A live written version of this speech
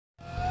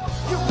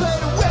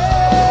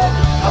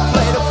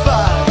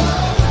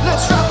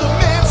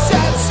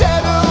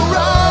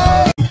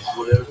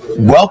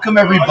Welcome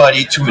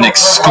everybody to an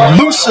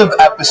exclusive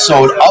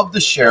episode of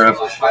The Sheriff.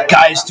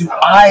 Guys, do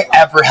I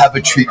ever have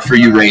a treat for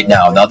you right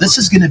now. Now this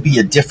is going to be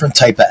a different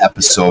type of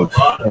episode.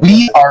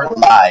 We are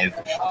live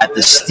at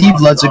the Steve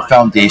Ludzy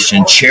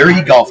Foundation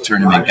Charity Golf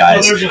Tournament,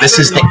 guys. This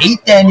is the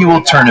 8th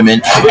annual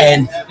tournament,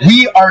 and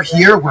we are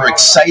here. We're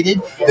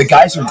excited. The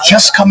guys are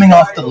just coming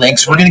off the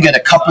links. We're going to get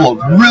a couple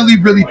of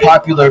really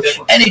popular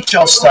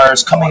NHL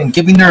stars coming and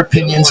giving their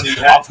opinions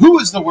of who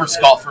is the worst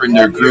golfer in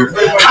their group,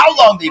 how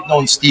long they've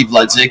known Steve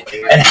Ludzy,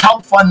 and how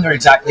fun they're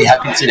exactly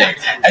having today.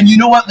 And you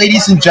know what,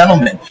 ladies and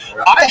gentlemen?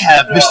 I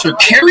have Mr.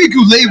 Kerry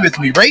Goulet with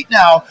me right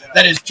now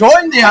that has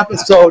joined the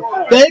episode.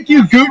 Thank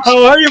you, Gooch.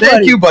 How are you, buddy?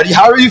 Thank you, buddy.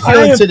 How are you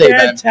feeling today,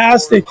 man?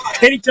 Fantastic.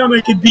 Anytime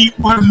I can be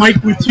on a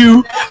mic with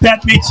you,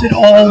 that makes it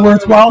all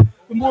worthwhile.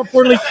 But more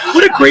importantly,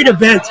 what a great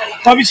event.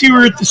 Obviously,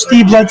 we're at the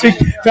Steve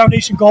Ludzy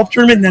Foundation Golf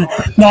Tournament in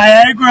the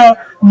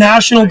Niagara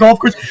National Golf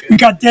Course. We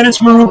got Dennis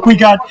Marouk. We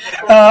got,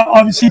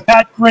 obviously,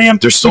 Pat Graham.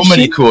 There's so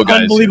many cool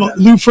guys. Unbelievable.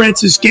 Lou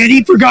Francis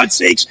Getty, for God's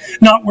sakes,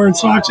 not wearing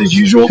socks as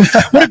usual.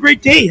 What a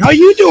great day. How are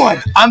you doing?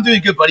 I'm doing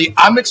good, buddy.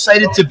 I'm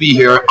excited to be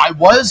here. I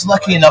was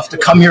lucky enough to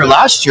come here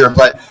last year,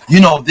 but,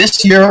 you know,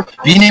 this year,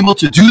 being able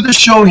to do the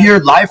show here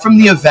live from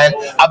the event,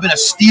 I've been a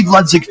Steve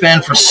Ludzy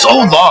fan for so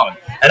long.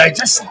 And I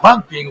just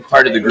love being a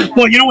part of the group.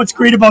 Well, you know what's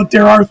great about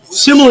there are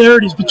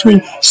similarities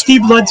between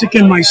Steve Ludzy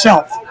and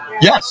myself.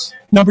 Yes.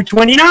 Number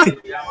 29.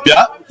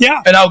 Yeah?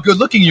 Yeah. And how good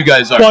looking you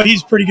guys are. Well,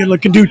 he's a pretty good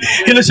looking dude.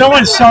 And listen, I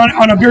want to sound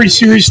on a very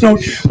serious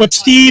note, what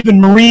Steve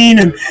and Maureen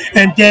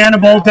and Dan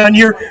have all done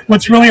here,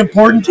 what's really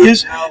important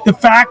is the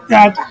fact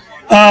that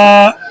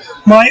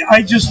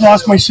I just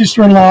lost my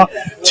sister-in-law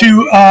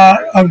to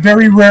a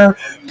very rare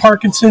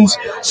Parkinson's.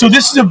 So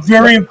this is a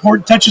very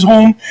important, touches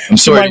home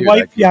to my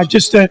wife. Yeah,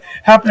 just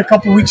happened a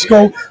couple of weeks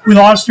ago. We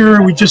lost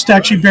her. We just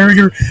actually buried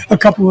her a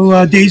couple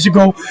of days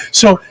ago.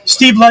 So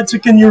Steve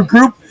Ludzy and your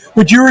group,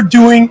 what you're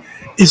doing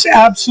is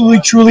absolutely,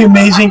 truly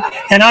amazing.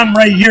 And I'm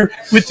right here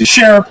with the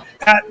Sheriff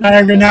at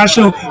Niagara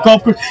National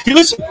Golf Course. Hey,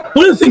 listen,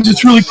 one of the things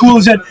that's really cool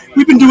is that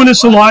we've been doing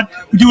this a lot.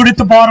 We do it at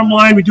the bottom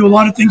line. We do a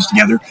lot of things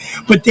together.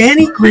 But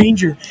Danny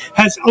Granger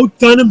has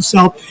outdone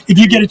himself if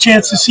you get a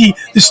chance to see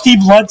the Steve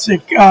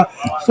Ludzy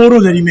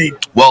photo that he made.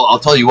 Well, I'll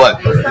tell you what.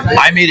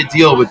 I made a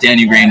deal with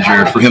Danny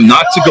Granger for him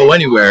not to go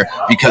anywhere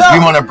because we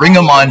want to bring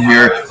him on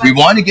here. We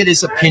want to get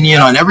his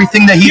opinion on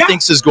everything that he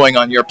thinks is going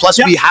on here.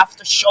 Plus, we have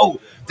to show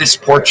this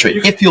portrait,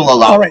 if you'll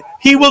allow. All right.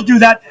 He will do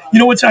that. You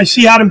know what? I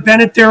see Adam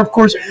Bennett there, of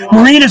course.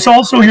 Maureen is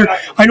also here.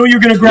 I know you're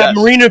going to grab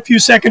Maureen in a few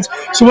seconds.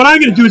 So what I'm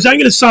going to do is I'm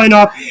going to sign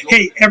off.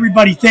 Hey,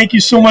 everybody, thank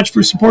you so much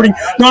for supporting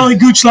not only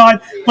Gooch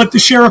Live, but the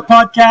Sheriff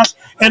Podcast.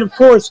 And, of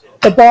course,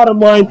 the bottom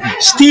line,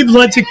 Steve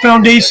Ludzy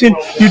Foundation,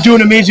 you're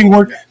doing amazing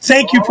work.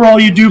 Thank you for all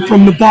you do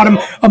from the bottom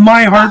of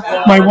my heart,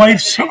 my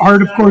wife's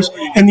heart, of course,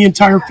 and the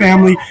entire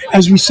family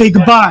as we say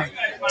goodbye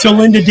to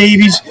Linda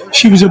Davies.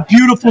 She was a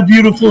beautiful,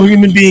 beautiful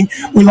human being.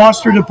 We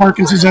lost her to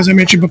Parkinson's, as I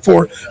mentioned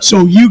before.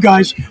 So you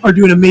guys are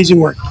doing amazing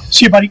work.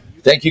 See you, buddy.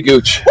 Thank you,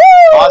 Gooch.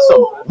 Woo!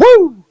 Awesome.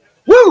 Woo!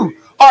 Woo!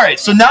 All right,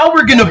 so now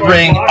we're going to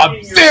bring a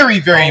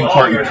very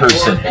important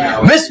person.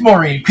 Miss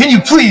Maureen, can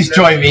you please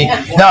join me?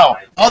 Now,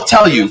 I'll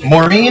tell you,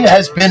 Maureen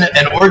has been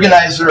an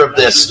organizer of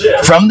this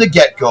from the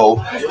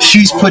get-go.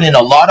 She's put in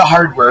a lot of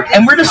hard work,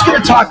 and we're just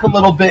going to talk a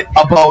little bit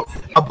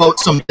about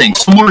some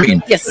things. So,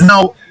 Maureen,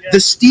 now, the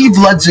Steve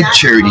Ludzy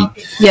charity,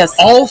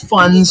 all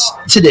funds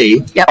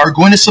today are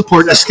going to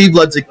support the Steve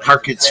Ludzy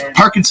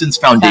Parkinson's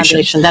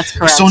Foundation. That's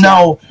correct. So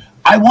now,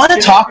 I want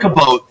to talk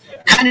about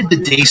kind of the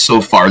day so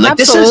far. Like,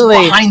 this is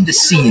behind the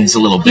scenes a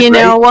little bit, You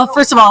know, right? well,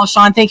 first of all,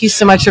 Sean, thank you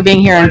so much for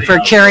being here and for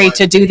Kerry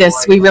to do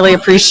this. We really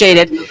appreciate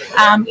it.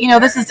 You know,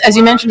 this is, as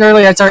you mentioned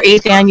earlier, it's our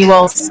 8th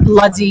annual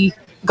Ludzy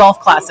Golf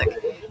Classic.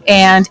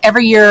 And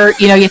every year,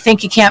 you know, you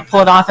think you can't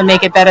pull it off and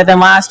make it better than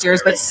last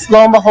year's, but lo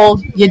and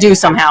behold, you do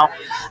somehow.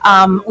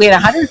 We had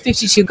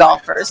 152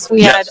 golfers.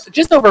 We had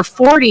just over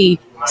 40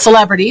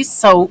 celebrities,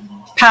 so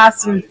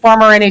past and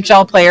former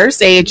NHL players,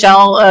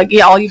 AHL,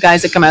 all you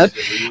guys that come out,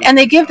 and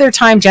they give their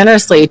time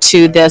generously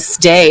to this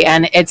day.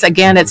 And it's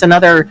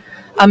another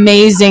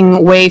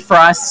amazing way for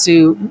us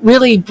to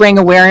really bring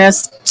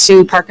awareness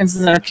to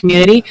Parkinson's in our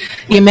community.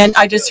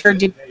 I just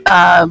heard you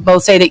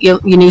both say that you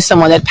knew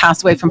someone that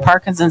passed away from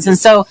Parkinson's, and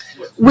so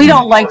we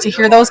don't like to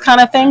hear those kind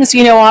of things,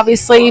 you know,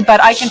 obviously,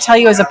 but I can tell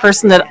you as a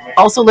person that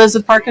also lives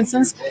with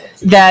Parkinson's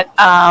that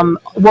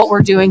what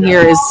we're doing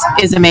here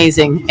is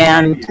amazing,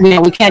 and you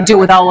know, we can't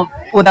do it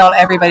without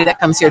everybody that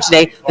comes here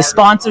today. The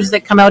sponsors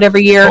that come out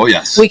every year,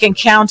 we can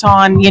count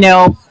on, you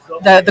know,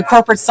 the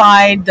corporate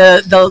side,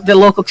 the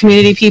local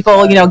community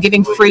people, you know,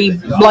 giving free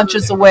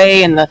lunches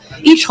away, and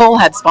each hole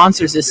had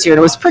sponsors this year.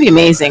 It was pretty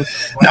amazing.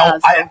 Now,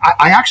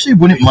 I actually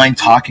wouldn't mind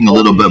talking a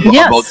little bit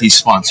about these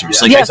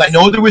sponsors. Like, as I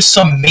know there was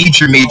some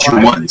major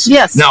ones.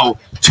 Yes. Now,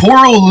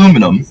 Toro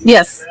Aluminum.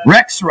 Yes.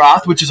 Rex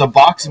Roth, which is a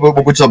Bosch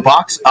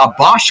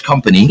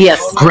company.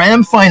 Yes.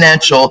 Graham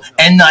Financial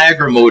and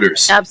Niagara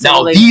Motors.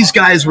 Absolutely. Now, these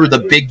guys were the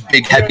big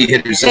heavy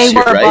hitters this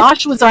year, right?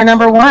 Bosch was our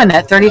number one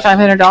at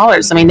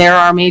 $3,500. I mean, they're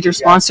our major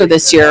sponsor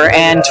this year,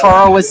 and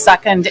Toro was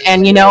second.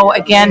 And, you know,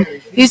 again,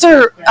 these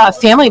are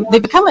family. They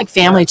become like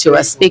family to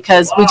us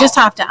because we just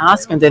have to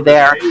ask them. They're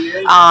there,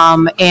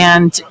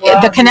 and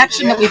the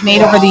connection that we've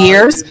made over the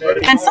years.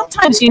 And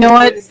sometimes, you know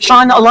what,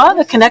 Sean, a lot of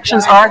the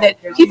connections are that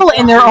people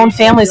in their own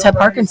families have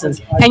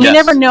Parkinson's, and you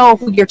never know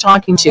who you're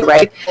talking to,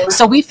 right?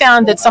 So we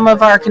found that some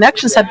of our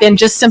connections have been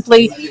just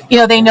simply, you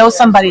know, they know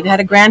somebody, they had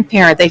a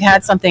grandparent, they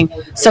had something.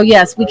 So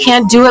yes, we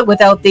can't do it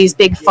without these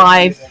big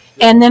five.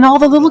 And then all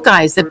the little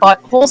guys that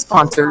bought whole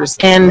sponsors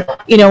and,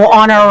 you know,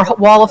 on our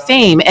wall of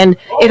fame. And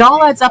it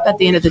all adds up at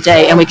the end of the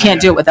day, and we can't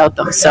do it without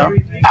them. So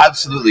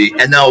absolutely.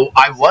 And now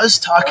I was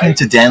talking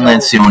to Dan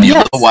Lancioni a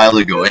little while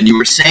ago, and you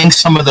were saying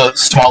some of the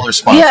smaller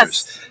sponsors.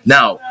 Yes.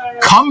 Now,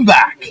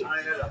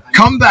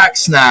 Comeback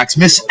Snacks,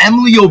 Miss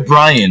Emily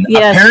O'Brien.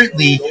 Yes.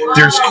 Apparently,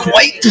 there's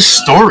quite the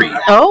story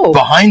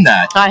behind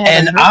that.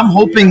 And I'm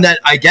hoping that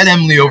I get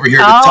Emily over here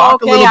to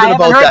talk a little bit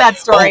about that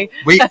story. Oh,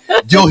 wait,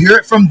 you'll hear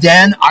it from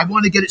Dan. I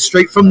want to get it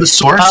straight from the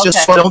source,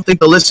 just so I don't think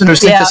the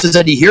listeners think this is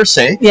any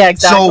hearsay. Yeah,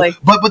 exactly. So,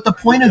 but the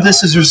point of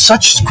this is there's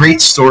such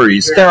great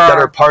stories that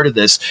are part of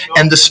this.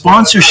 And the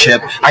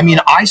sponsorship, I mean,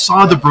 I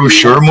saw the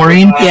brochure,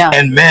 Maureen,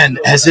 and man,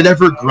 has it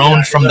ever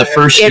grown from the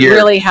first year? It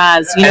really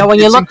has. You know, when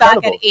you look back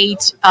at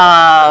 8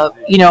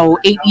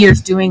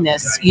 years doing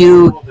this,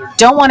 you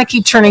don't want to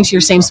keep turning to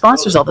your same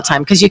sponsors all the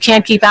time because you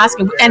can't keep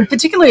asking. And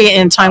particularly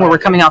in a time where we're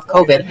coming off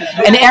COVID,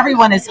 and every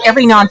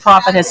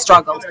nonprofit has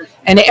struggled,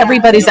 and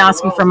everybody's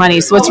asking for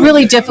money. So it's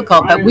really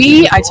difficult. But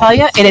I tell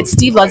you, and it's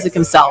Steve Ludzy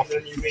himself.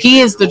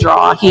 He is the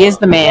draw. He is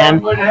the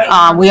man.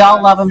 We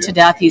all love him to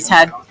death. He's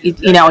had,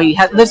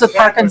 lives with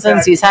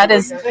Parkinson's. He's had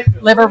his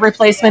liver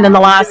replacement in the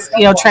last,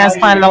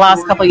 transplant in the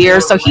last couple of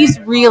years. So he's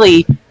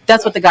really,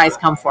 that's what the guys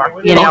come for,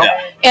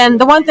 And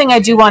the one thing I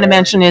do want to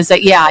mention is that,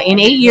 in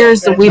 8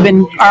 years that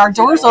our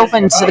doors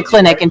opened to the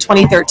clinic in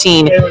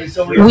 2013,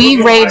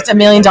 we raised $1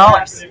 million.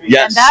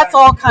 Yes. And that's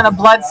all kind of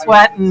blood,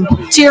 sweat, and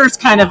tears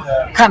kind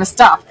of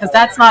stuff, because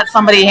that's not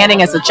somebody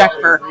handing us a check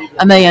for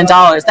 $1 million.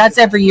 That's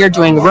every year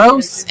doing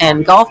roasts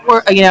and golf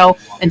course,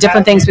 and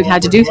different things we've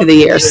had to do through the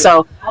years.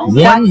 So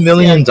 $1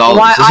 million.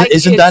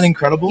 Isn't that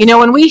incredible?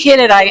 When we hit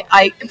it,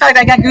 in fact,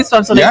 I got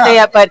goosebumps when I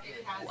say it, but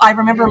I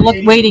remember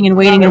waiting and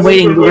waiting and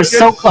waiting. We were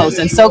so close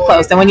and so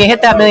close. And when you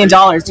hit that $1 million,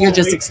 you're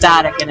just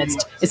ecstatic, and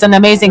it's an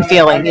amazing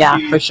feeling. Yeah,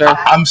 for sure.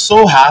 I'm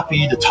so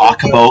happy to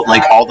talk about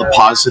all the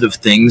positive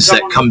things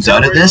that comes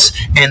out of this.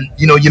 And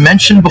you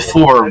mentioned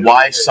before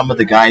why some of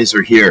the guys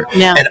are here.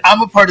 Yeah. And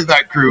I'm a part of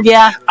that group.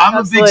 Yeah, I'm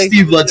absolutely a big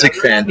Steve Ludzy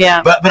fan.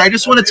 Yeah. But I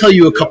just want to tell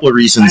you a couple of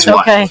reasons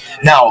why. Okay.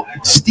 Now,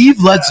 Steve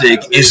Ludzy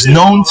is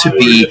known to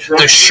be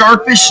the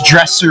sharpest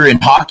dresser in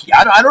hockey.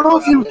 I don't know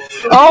if you.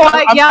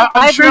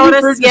 I've sure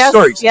noticed. You've heard the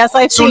stories. Yes,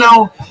 I've seen. So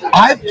now,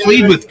 I've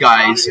played with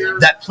guys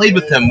that played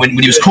with him when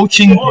he was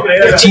coaching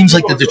teams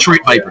like the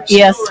Detroit Vipers.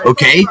 Yes.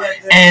 Okay?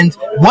 And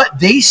what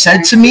they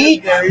said to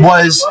me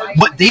was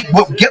what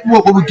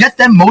would get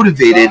them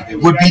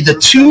motivated would be the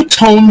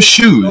two-tone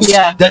shoes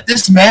that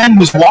this man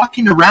was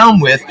walking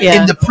around with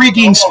in the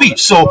pregame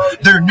speech. So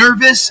they're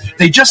nervous.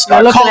 They just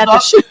got called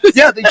up.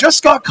 Yeah, they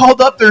just got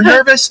called up. They're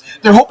nervous.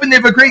 They're hoping they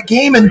have a great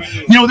game. And,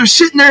 they're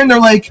sitting there and they're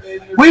like,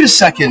 wait a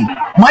second.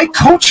 My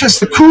coach has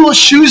the coolest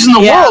shoes in the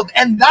world.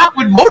 And that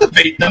would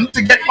motivate them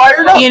to get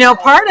fired up.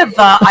 Part of,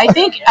 I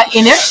think,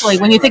 initially,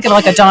 when you think of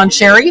a Don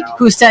Cherry,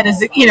 who said,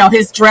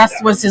 his dress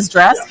was his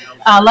dress,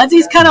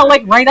 Ludzy's kind of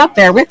right up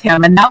there with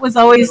him. And that was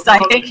always, I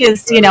think, he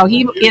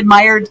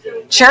admired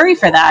Cherry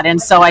for that.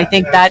 And so I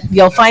think that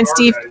you'll find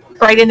Steve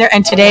right in there.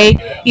 And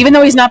today, even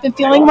though he's not been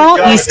feeling well,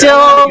 he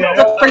still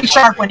looks pretty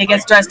sharp when he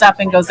gets dressed up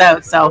and goes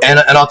out. So, and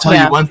I'll tell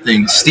you one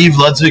thing: Steve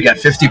Ludzy at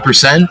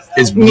 50%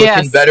 is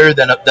looking better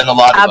than a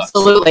lot of us.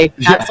 Absolutely.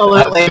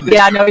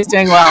 Yeah, I know he's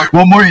doing well.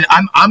 Well, Maureen,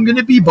 I'm going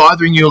to be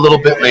bothering you a little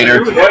bit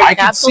later. I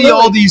can see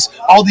all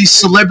these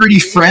celebrity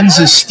friends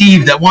of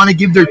Steve that want to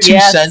give their 2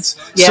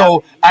 cents. Yeah.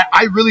 So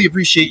I really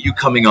appreciate you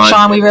coming on,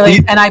 Sean.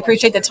 And I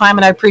appreciate the time,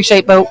 and I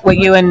appreciate both what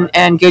you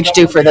and Gooch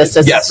do for this.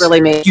 This is really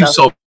amazing. Thank you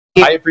so much.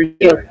 I appreciate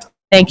it.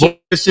 Thank you.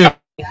 Okay.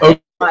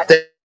 Thank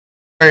you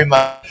very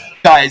much.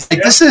 Guys,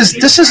 this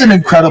is an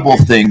incredible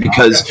thing,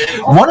 because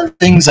one of the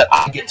things that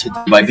I get to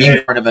do by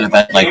being part of an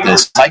event like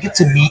this, I get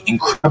to meet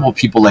incredible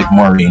people like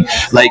Maureen.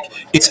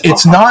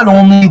 It's not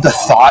only the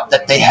thought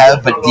that they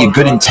have, but the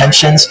good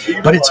intentions,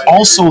 but it's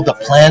also the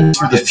plans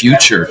for the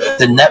future,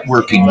 the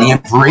networking, the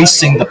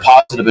embracing the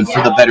positive and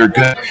for the better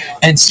good.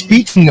 And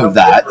speaking of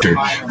that,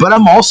 but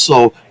I'm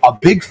also a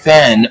big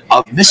fan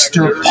of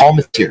Mr.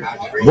 Palmetier,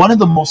 one of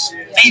the most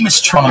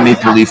famous Toronto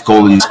Maple Leaf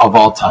goalies of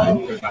all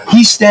time.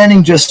 He's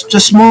standing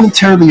just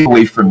momentarily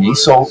away from me,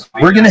 so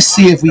we're going to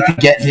see if we can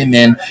get him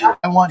in.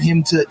 I want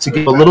him to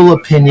give a little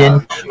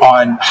opinion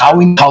on how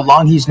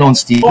long he's known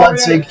Steve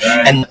Ludzy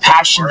and the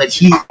passion that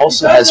he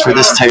also has for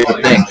this type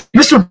of thing.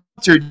 Mr.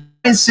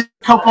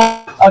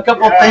 Palmetier, a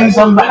couple things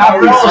on behalf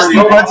of Mr.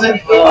 Steve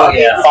Ludzy? Oh,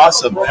 yeah.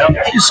 Awesome.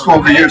 Just go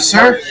over here,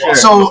 sir.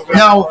 So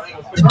now,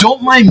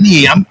 don't mind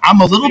me.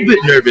 I'm a little bit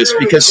nervous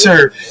because,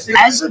 sir,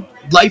 as a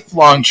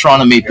lifelong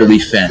Toronto Maple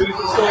Leaf fan.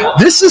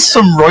 This is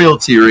some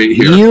royalty right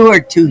here. You are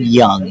too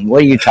young.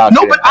 What are you talking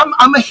about? No, but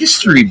I'm a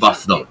history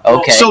buff, though.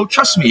 Okay. So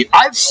trust me,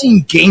 I've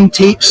seen game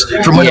tapes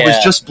from when it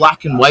was just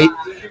black and white.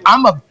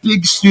 I'm a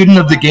big student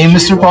of the game,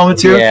 Mr.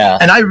 Palmetier,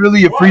 and I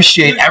really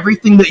appreciate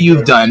everything that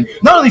you've done,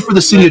 not only for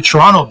the city of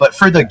Toronto, but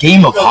for the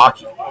game of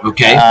hockey.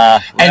 Okay,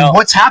 and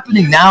what's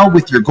happening now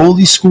with your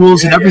goalie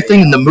schools and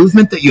everything, and the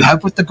movement that you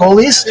have with the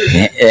goalies,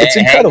 it's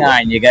incredible.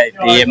 Hang on,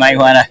 you might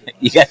want to.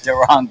 You got the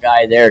wrong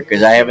guy there,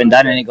 because I haven't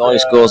done any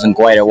goalie schools in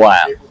quite a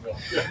while.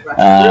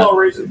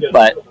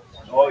 But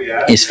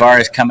as far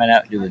as coming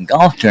out doing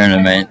golf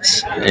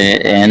tournaments,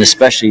 and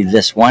especially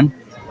this one,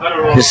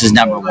 this is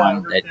number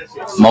one. That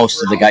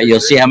most of the guys,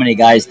 you'll see how many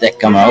guys that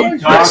come out.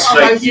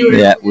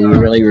 Yeah, we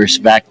really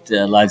respect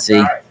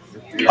Ludzy.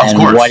 And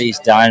what he's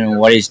done and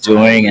what he's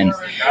doing and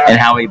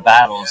how he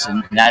battles.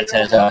 And that's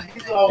as a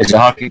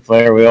hockey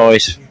player, we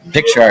always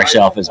picture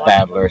ourselves as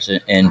battlers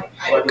and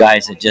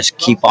guys that just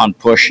keep on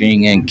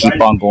pushing and keep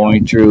on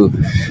going through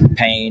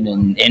pain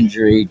and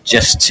injury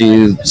just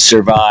to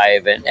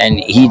survive. And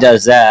he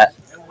does that.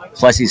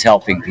 Plus, he's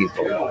helping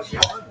people.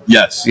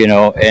 Yes. You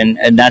know,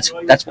 and that's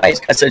why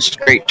he's got such a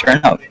great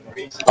turnout.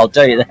 I'll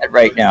tell you that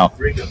right now.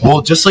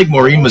 Well, just like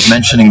Maureen was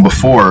mentioning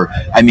before,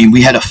 I mean,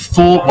 we had a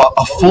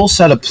full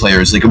set of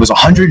players. Like, it was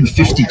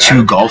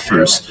 152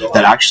 golfers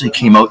that actually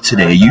came out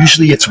today.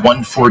 Usually it's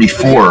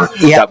 144.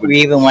 Yeah,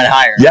 we even went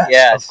higher.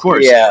 Yes, of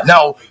course. Yeah.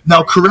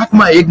 Now, correct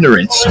my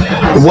ignorance.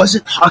 It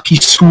wasn't hockey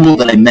school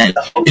that I meant.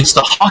 It's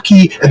the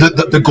hockey,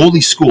 the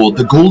goalie school,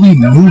 the goalie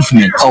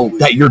movement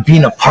that you're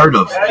being a part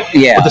of.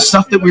 Yeah. But the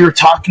stuff that we were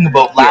talking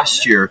about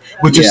last year,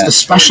 which is the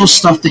special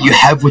stuff that you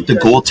have with the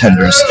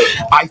goaltenders.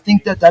 I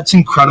think that's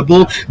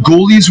incredible.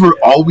 Goalies were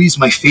always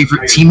my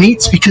favorite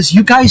teammates because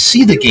you guys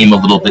see the game a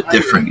little bit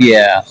different.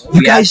 Yeah.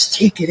 You guys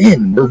take it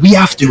in, or we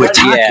have to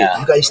attack it.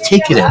 You guys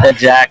take it in.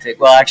 Exactly.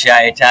 Well, actually,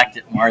 I attacked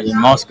it more than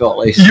most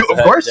goalies.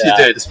 Of course you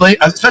did,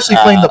 especially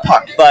playing the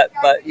puck. But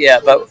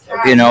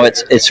you know,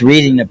 it's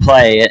reading the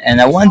play. And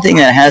the one thing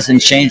that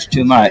hasn't changed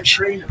too much,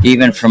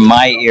 even from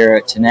my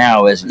era to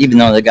now, is even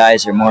though the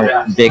guys are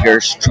more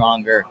bigger,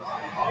 stronger,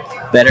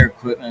 better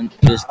equipment,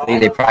 physically,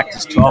 they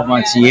practice 12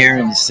 months a year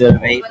instead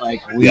of 8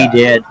 like we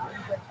did.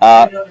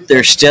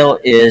 There still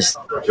is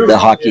the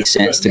hockey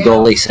sense, the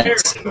goalie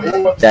sense,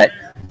 that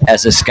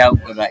as a scout,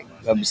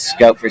 I'm a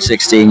scout for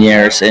 16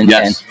 years, and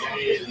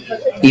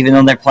even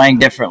though they're playing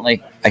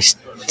differently, I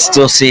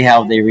still see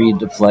how they read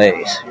the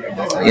plays,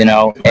 you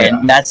know,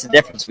 and that's the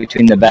difference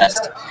between the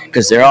best,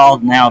 because they're all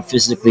now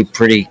physically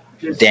pretty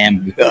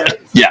damn good.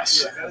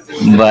 Yes.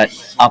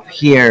 But up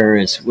here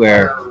is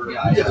where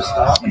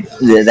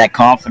that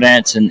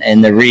confidence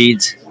and the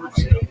reads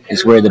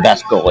is where the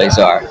best goalies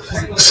are.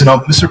 So now,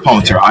 Mr.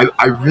 Palmetier,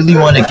 I really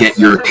want to get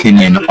your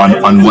opinion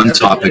on one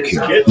topic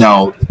here.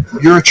 Now,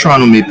 you're a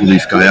Toronto Maple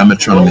Leaf guy. I'm a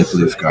Toronto Maple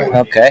Leaf guy.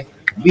 Okay.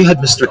 We had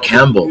Mr.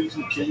 Campbell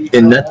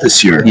in net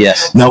this year.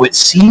 Yes. Now, it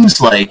seems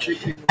like,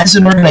 as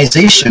an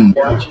organization,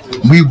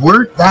 we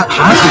weren't that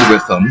happy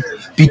with him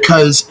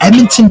because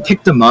Edmonton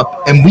picked him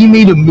up, and we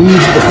made a move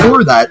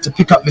before that to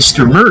pick up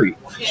Mr. Murray.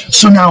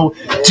 So now,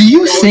 do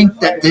you think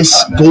that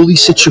this goalie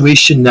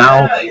situation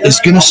now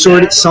is going to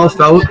sort itself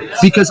out?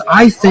 Because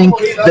I think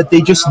that they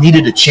just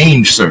needed a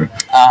change, sir.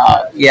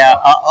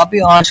 I'll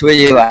be honest with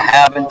you. I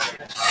haven't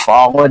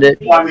followed it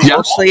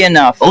closely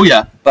enough. Oh,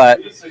 yeah.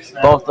 But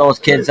both those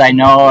kids I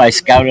know, I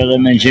scouted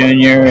them in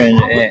junior,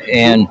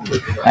 and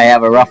I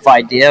have a rough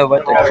idea of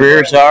what their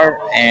careers are,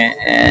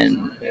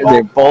 and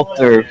they're both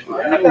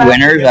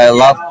winners. I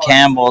love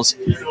Campbell's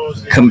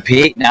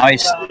compete. Now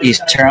he's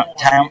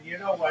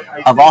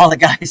of all the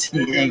guys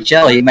in the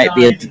NHL, he might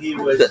be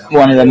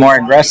one of the more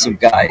aggressive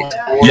guys.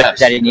 Yes.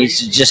 That he needs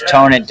to just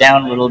tone it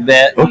down a little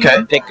bit.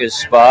 Okay. Pick his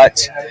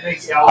spots.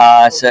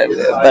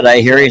 But I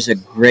hear he's a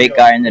great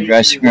guy in the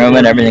dressing room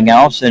and everything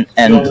else. And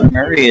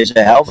Murray is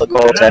a hell of a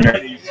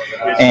goaltender.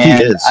 And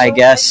he is. I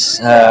guess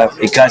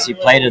because he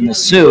played in the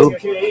Sioux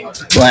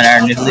when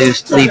our new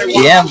Leaf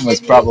GM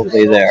was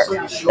probably there,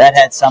 that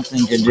had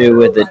something to do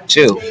with it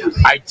too.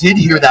 I did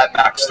hear that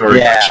backstory.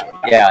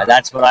 Yeah,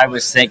 that's what I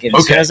was thinking.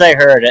 As soon as I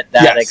heard it,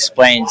 that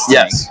explains things.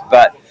 Yes.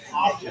 But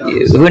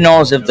who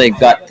knows if they've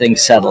got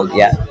things settled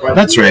yet?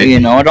 That's right. You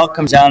know, it all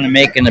comes down to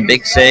making a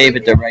big save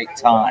at the right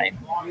time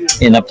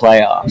in the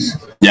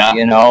playoffs. Yeah.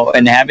 You know,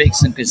 and having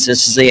some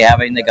consistency,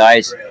 having the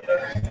guys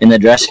in the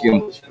dressing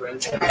room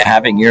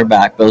having your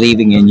back,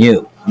 believing in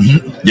you.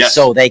 Mm-hmm. Yes.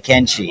 So they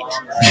can cheat.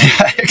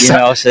 Exactly. You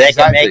know, so they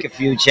can make a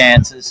few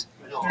chances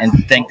and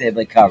think they've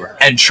recovered.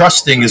 And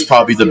trusting is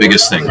probably the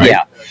biggest thing, right?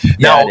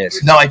 Yeah, it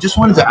is. Now, I just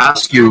wanted to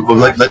ask you,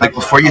 like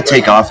before you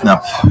take off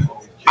now,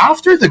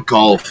 after the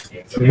golf,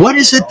 what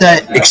is it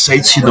that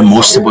excites you the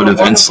most about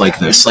events like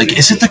this? Like,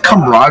 is it the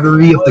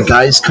camaraderie of the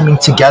guys coming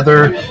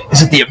together?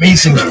 Is it the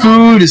amazing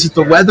food? Is it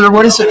the weather?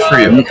 What is it for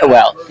you?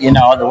 Well, you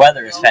know, the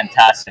weather is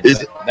fantastic,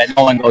 but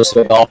no one goes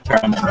to a golf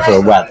tournament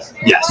for weather.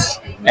 Yes.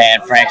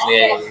 And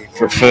frankly,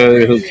 for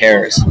food, who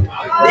cares?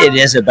 It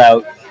is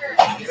about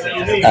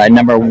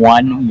number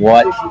one,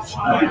 what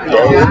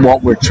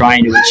we're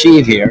trying to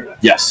achieve here.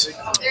 Yes.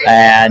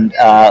 And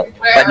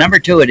but number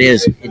two, it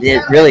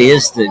really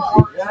is the,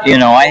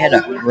 I had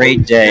a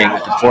great day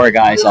with the four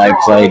guys I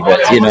played with.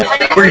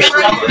 We're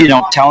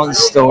telling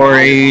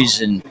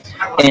stories and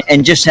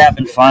just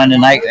having fun,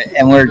 and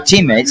we're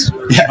teammates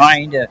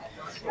trying to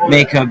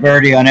make a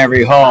birdie on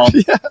every hole.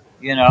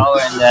 And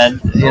then,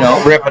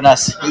 ripping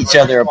each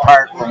other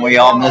apart when we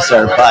all miss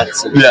our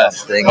putts and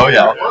thing. Oh,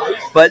 yeah.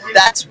 But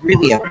that's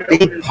really a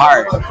big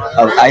part of,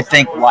 I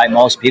think, why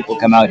most people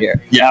come out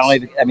here. Not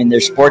only,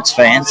 they're sports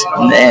fans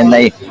and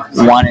they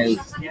want to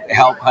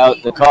help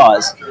out the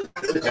cause,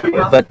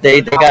 but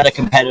they got a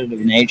competitive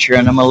nature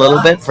in them a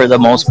little bit for the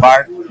most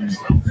part.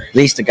 At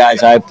least the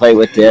guys I play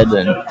with did.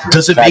 And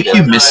does it make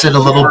you miss it a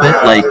little bit,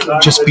 like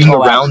just being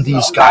around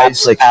these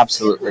guys? Like,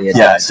 absolutely, it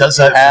does. It does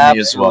that for me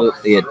as well.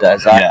 Absolutely, it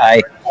does.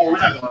 I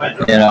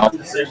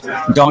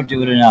don't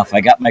do it enough.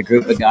 I got my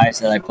group of guys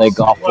that I play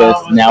golf with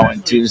now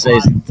on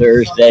Tuesdays and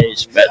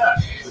Thursdays, but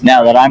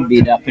now that I'm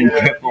beat up and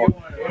crippled,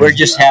 we're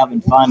just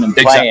having fun and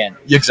playing.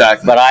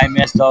 Exactly. But I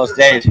miss those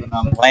days when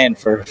I'm playing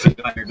for a few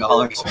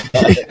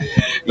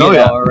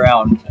 $100,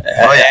 around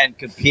and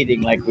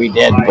competing like we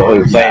did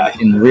when we played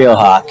in real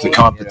hockey. The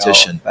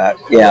competition.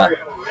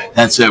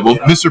 That's it. Well,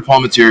 Mr.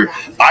 Palmatier,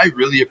 I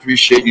really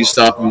appreciate you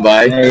stopping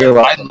by.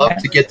 I'd love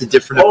to get the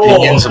different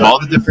opinions of all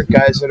the different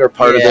guys that are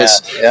part of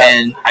this.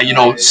 And,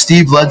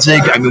 Steve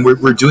Ludzy,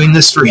 we're doing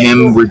this for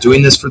him. We're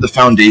doing this for the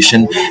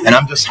foundation. And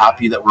I'm just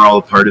happy that we're all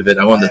a part of it.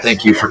 I wanted to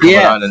thank you for coming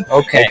on and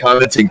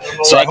commenting.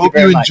 So I hope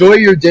you enjoy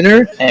your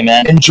dinner. Hey,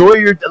 man. Enjoy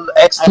your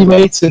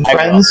ex-teammates and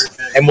friends.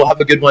 And we'll have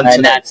a good one tonight.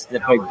 And that's the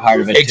big part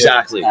of it,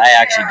 exactly. Too. I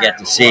actually get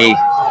to see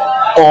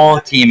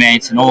old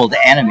teammates and old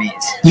enemies.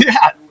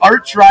 Yeah.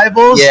 Arch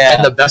rivals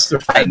and the best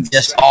of friends,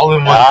 just all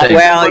in one thing.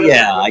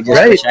 Well, I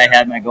just wish I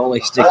had my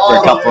goalie stick for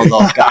a couple of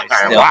those guys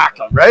still.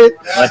 Right?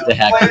 What the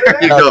heck?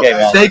 There you go.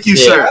 Man. Thank you,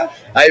 sir.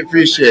 I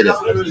appreciate it.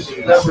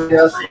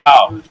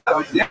 Wow.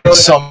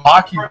 Some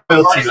hockey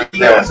royalty right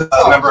there.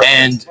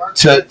 And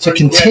to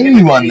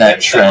continue on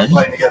that trend,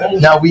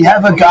 now we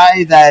have a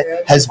guy that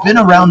has been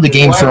around the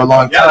game for a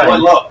long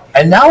time.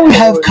 And now we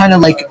have kind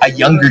of like a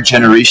younger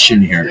generation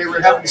here.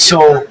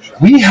 So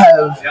we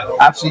have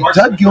actually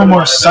Doug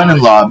Gilmore's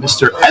son-in-law,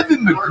 Mr.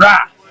 Evan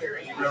McGrath,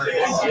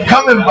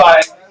 coming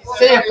by.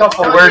 Say a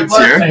couple words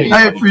here.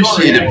 I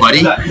appreciate it,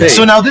 buddy. Hey.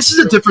 So now this is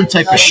a different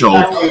type of show.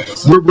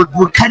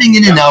 We're cutting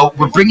in and out.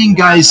 We're bringing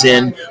guys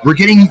in. We're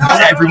getting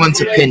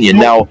everyone's opinion.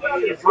 Now,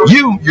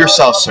 you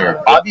yourself,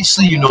 sir,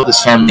 obviously you know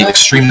this family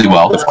extremely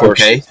well. Of course.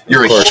 Okay?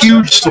 You're a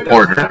huge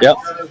supporter. Yep.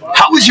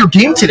 How was your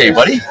game today,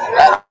 buddy?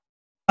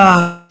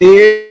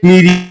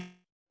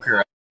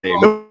 Mediocre. A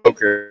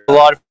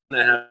lot of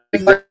fun.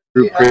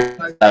 Group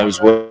I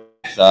was with.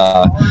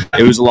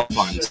 It was a lot of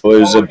fun. So it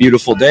was a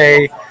beautiful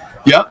day.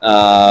 Yep.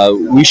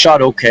 We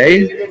shot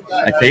okay,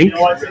 I think.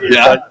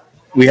 Yeah.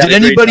 Did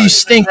anybody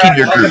stink in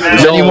your group?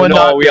 Was anyone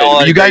not? We all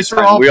had a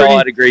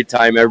great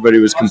time. Everybody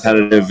was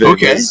competitive.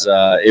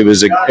 It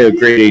was a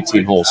great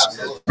 18 holes.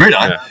 Right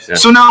on. Yeah.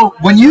 So now,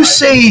 when you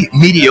say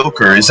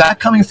mediocre, is that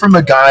coming from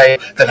a guy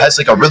that has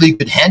like a really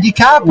good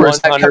handicap?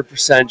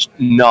 100%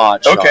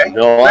 not. Sean. Okay.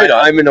 No,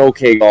 I'm an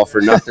okay golfer.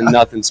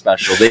 Nothing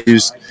special.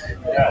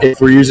 If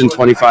we're using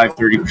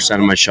 25-30%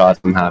 of my shots,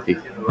 I'm happy.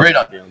 Right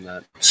on.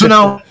 So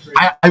now,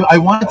 I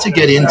wanted to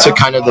get into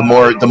kind of the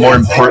more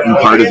important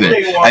part of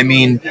it.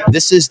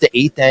 This is the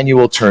 8th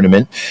annual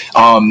tournament.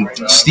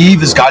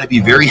 Steve has got to be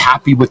very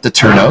happy with the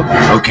turnout.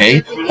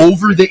 Okay,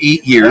 over the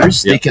 8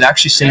 years, they can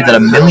actually say that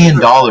 $1 million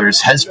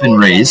has been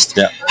raised.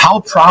 Yeah.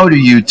 How proud are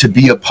you to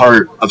be a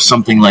part of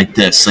something like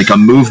this, like a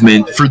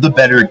movement for the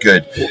better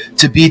good?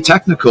 To be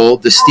technical,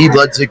 the Steve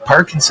Ludzy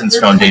Parkinson's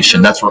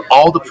Foundation. That's where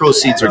all the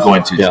proceeds are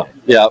going to.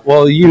 Yeah.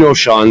 Well,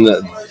 Sean,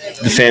 the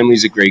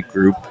family's a great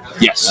group.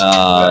 Yes.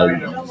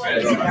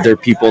 They're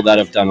people that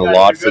have done a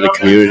lot for the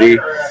community.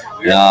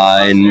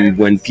 And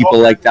when people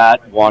like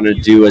that want to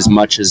do as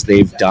much as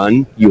they've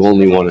done, you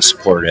only want to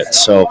support it.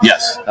 So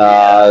yes,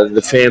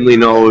 the family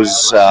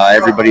knows,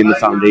 everybody in the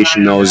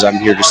foundation knows I'm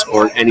here to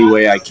support any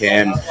way I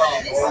can.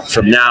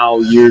 From now,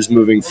 years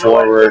moving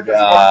forward,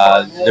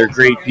 they're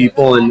great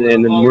people,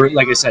 and we're,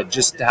 like I said,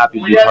 just happy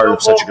to be part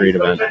of such a great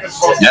event.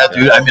 Yeah,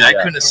 dude. I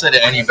couldn't have said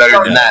it any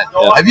better than that.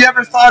 Yeah. Have you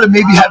ever thought of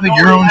maybe having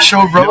your own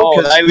show, bro?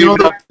 No, I leave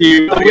it up to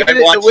you.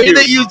 The way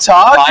that you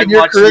talk and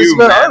your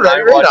charisma.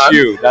 I watch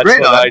you. That's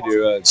what I do.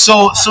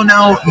 So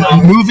now,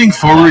 moving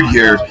forward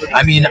here,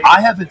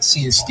 I haven't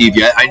seen Steve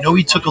yet. I know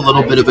he took a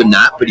little bit of a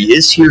nap, but he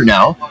is here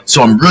now.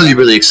 So I'm really,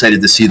 really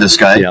excited to see this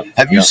guy. Yep.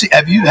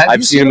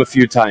 I've seen him a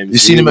few times.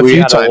 You've seen him a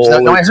few times.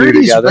 Now I heard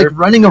he's like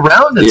running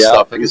around and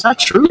stuff. Like, is that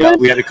true? Yeah,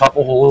 we had a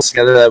couple holes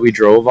together that we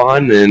drove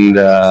on, and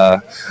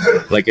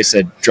like I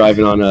said,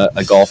 driving on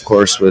a golf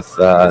course with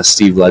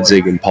Steve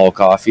Ludzy and Paul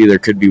Coffey, there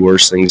could be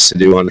worse things to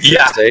do on a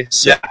Thursday.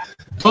 So,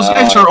 Those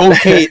guys are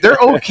okay. They're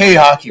okay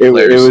hockey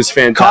players. It was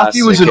fantastic.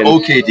 Coffee was an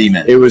okay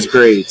demon. It was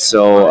great.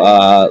 So,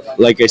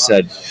 like I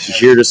said,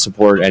 here to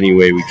support any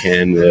way we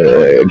can.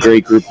 A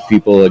great group of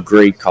people, a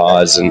great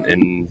cause,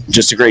 and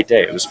just a great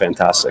day. It was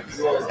fantastic.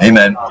 Hey,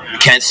 man.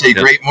 Can't say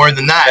great more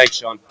than that. Thanks,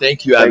 Sean.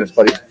 Thank you, Evan. Thanks,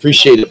 buddy.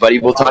 Appreciate it, buddy.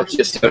 We'll talk to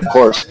you soon, of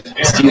course.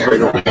 Steve,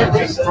 right over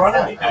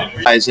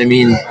here. Guys, I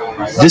mean,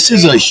 this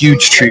is a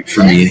huge treat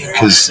for me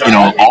because, you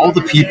know, all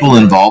the people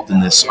involved in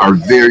this are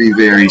very,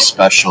 very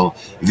special,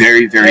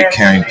 very, very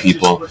caring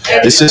people.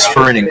 This is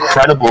for an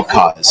incredible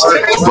cause.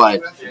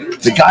 But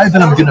the guy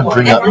that I'm going to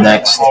bring up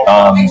next,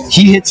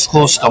 he hits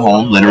close to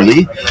home,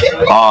 literally.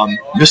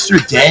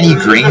 Mr. Danny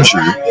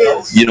Granger,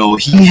 you know,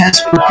 he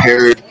has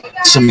prepared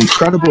some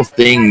incredible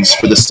things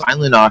for the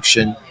silent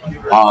auction.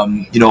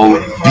 You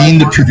know, being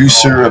the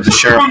producer of the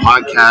Sheriff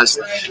podcast,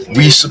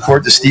 we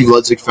support the Steve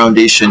Ludzy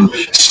Foundation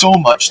so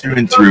much through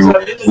and through.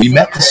 We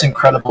met this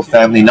incredible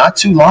family not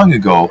too long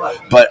ago,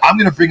 but I'm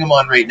going to bring him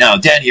on right now.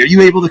 Danny, are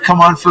you able to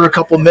come on for a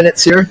couple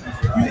minutes here?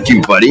 Thank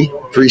you, buddy.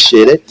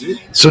 Appreciate it.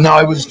 So now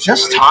I was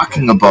just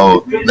talking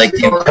about like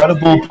the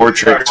incredible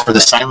portraits for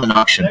the silent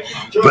auction,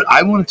 but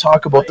I want to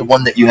talk about the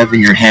one that you have in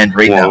your hand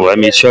right now. Let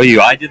me show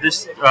you. I did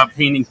this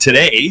painting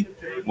today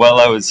while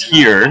I was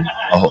here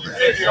of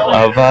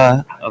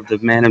the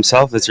man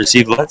himself, Mr.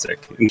 Steve Ludzy,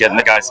 and getting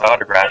the guys to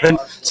autograph it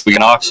so we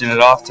can auction it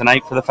off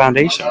tonight for the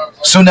foundation.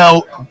 So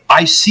now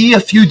I see a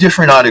few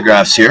different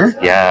autographs here.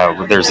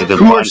 Yeah, there's a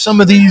Who are some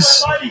of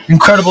these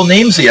incredible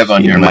names that you have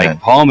on here, Mike man?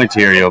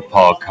 Palmetier,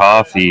 Paul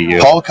Coffey,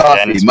 Paul Coffey,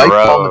 Dennis Mike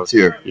Burrows,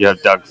 Palmetier. You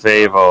have Doug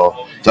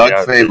Favo.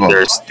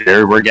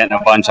 We're getting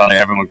a bunch on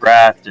there. Evan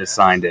McGrath just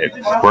signed it.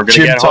 We're gonna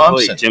get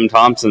hopefully Jim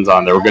Thompson's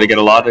on there. We're gonna get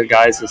a lot of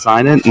guys to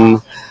sign it,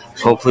 and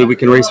hopefully we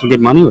can raise some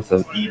good money with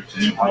it.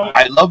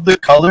 I love the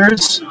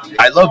colors.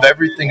 I love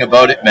everything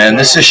about it, man.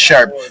 This is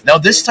sharp. Now,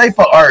 this type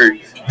of art,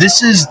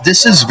 this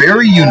is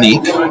very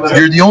unique.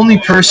 You're the only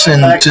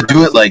person to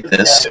do it like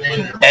this.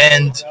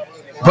 And,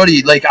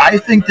 buddy, like, I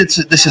think this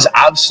is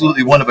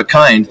absolutely one of a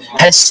kind.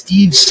 Has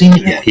Steve seen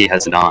it yet? He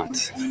has not.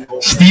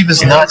 Steve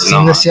has not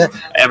seen this yet?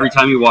 Every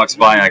time he walks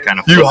by, I kind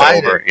of flip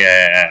over. It.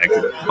 Yeah.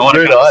 I want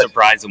to kind of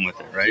surprise him with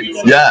it, right?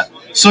 Yeah.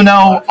 So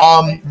now,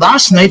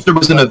 last night there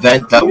was an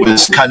event that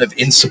was kind of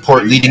in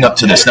support leading up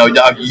to this. Now,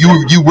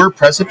 you were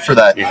present for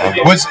that. Yeah.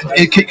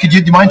 Do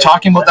you mind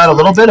talking about that a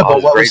little bit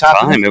about what was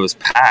happening? Time. It was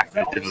packed.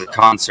 I did the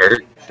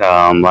concert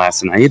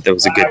last night. That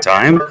was a good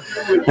time,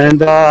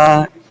 and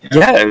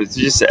yeah, it was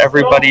just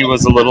everybody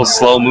was a little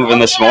slow moving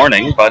this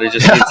morning, but it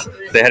just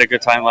they had a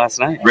good time last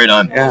night. Right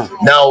on. Yeah.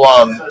 Now,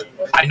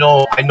 I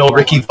know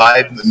Ricky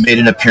Vibe made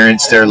an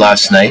appearance there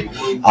last night.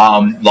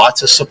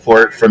 Lots of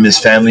support from his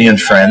family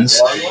and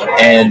friends,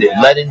 and it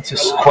led into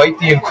quite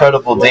the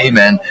incredible day,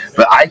 man.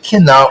 But I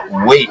cannot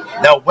wait.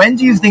 Now, when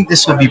do you think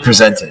this will be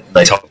presented?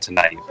 Like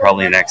tonight,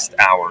 probably the next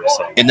hour or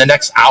so. In the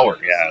next hour?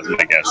 Yeah,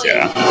 I guess,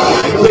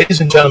 yeah. Ladies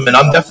and gentlemen,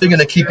 I'm definitely going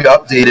to keep you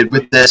updated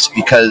with this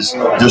because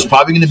there's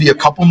probably going to be a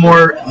couple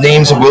more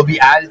names that will be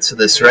added to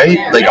this, right?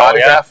 Like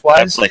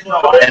autograph-wise.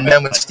 And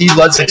man, when Steve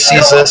Ludzy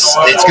sees this,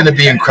 it's going to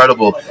be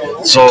incredible.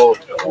 So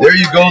there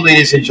you go,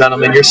 ladies and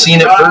gentlemen. You're seeing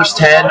it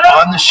firsthand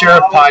on the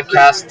Sheriff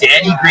podcast.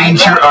 Danny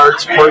Granger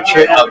Art's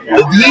portrait of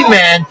the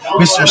man,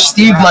 Mr.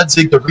 Steve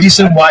Ludzy, the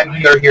reason why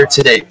we are here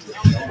today.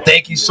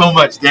 Thank you so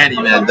much,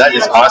 Danny, man. That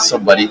is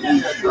awesome, buddy.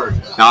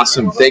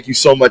 Awesome. Thank you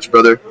so much,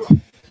 brother.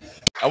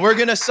 And we're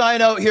going to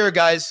sign out here,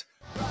 guys.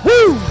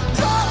 Woo!